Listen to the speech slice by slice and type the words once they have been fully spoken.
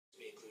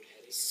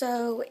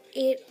So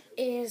it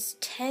is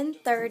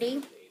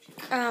 10:30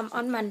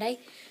 on Monday,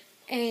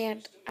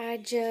 and I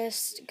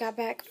just got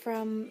back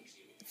from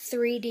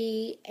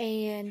 3D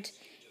and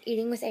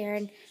eating with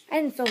Aaron. I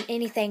didn't film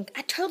anything.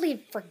 I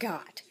totally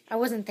forgot. I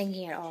wasn't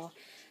thinking at all.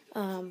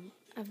 My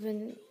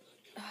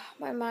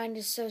mind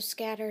is so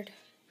scattered.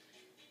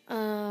 Yeah,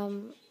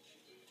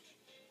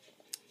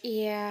 and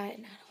I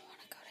don't want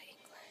to go to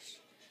English.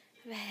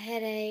 I have a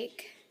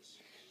headache.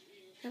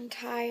 I'm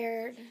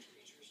tired.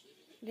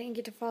 I didn't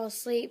get to fall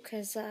asleep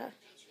because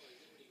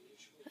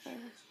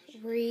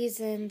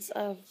reasons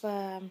of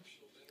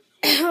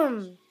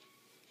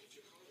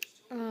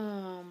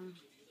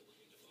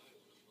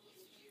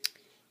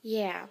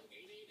yeah.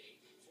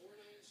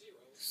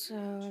 So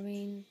I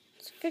mean,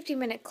 it's a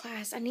 50-minute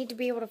class. I need to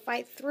be able to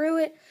fight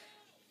through it,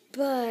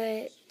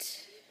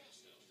 but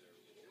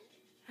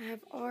I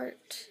have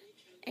art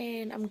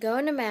and I'm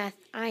going to math.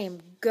 I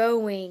am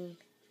going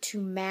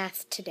to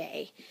math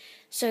today.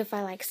 So if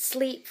I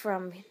sleep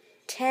from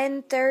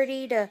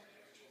 10:30 to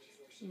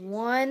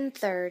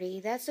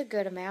 1:30, that's a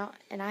good amount,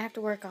 and I have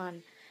to work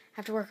on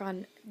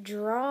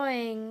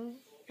drawing.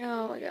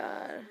 Oh my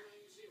god.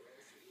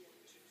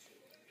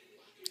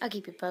 I'll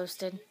keep you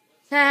posted.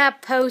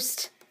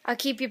 Post. I'll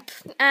keep you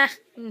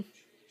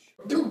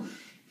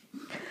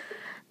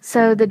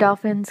So the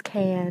dolphins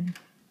can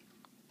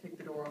take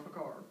the door off a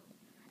car.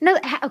 No,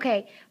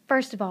 okay.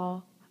 First of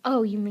all,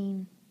 oh, you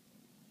mean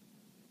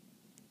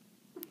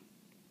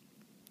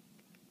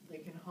they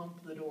can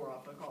hump the door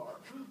off a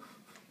car.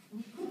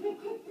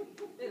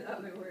 In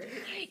other words.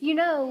 You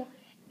know,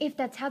 if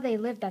that's how they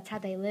live, that's how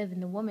they live,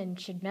 and the woman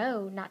should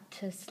know not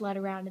to slut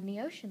around in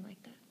the ocean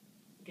like that.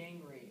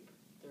 Gang rape.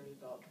 There's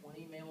about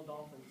 20 male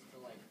dolphins to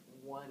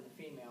one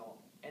female,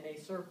 and they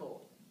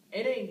circle.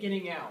 It ain't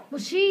getting out.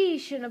 Well, she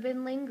shouldn't have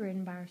been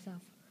lingering by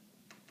herself.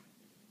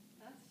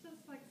 That's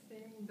just like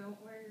saying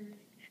don't wear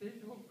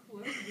visual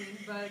clothing,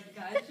 but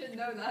guys should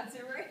know that's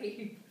a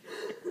rape.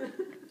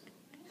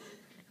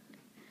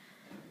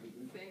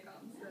 Same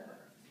concept.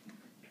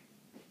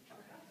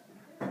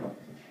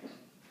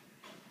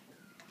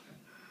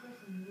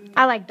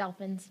 I like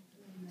dolphins.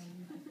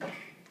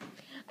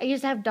 I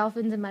used to have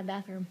dolphins in my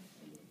bathroom.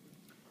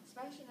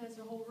 Sebastian has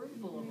a whole room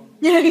full of them.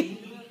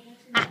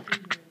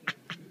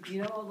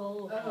 You know all the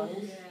little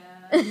holes?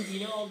 Yeah. You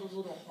know all those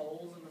little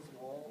holes in this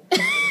wall?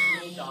 Those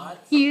little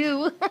dots?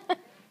 You.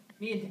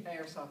 Me and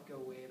Airsoft go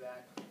way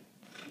back.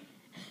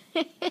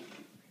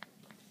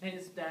 And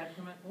his dad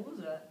come in. What was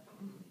that?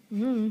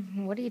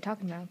 What are you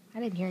talking about? I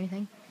didn't hear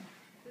anything.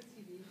 The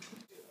TV.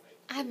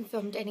 I haven't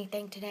filmed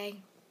anything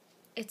today.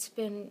 It's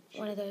been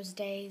one of those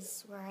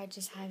days where I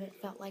just haven't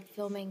felt like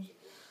filming.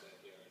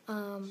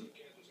 I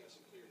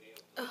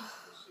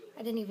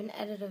didn't even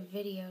edit a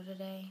video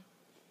today.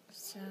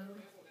 So,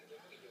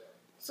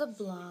 it's a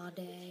blah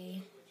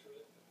day.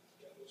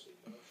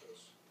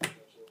 I'm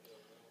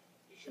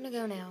gonna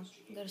go now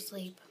and go to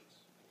sleep.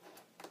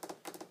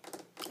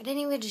 I didn't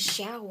even just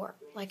shower.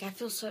 I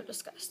feel so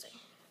disgusting.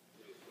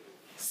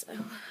 So,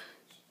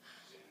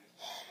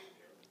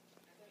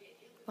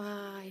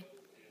 bye.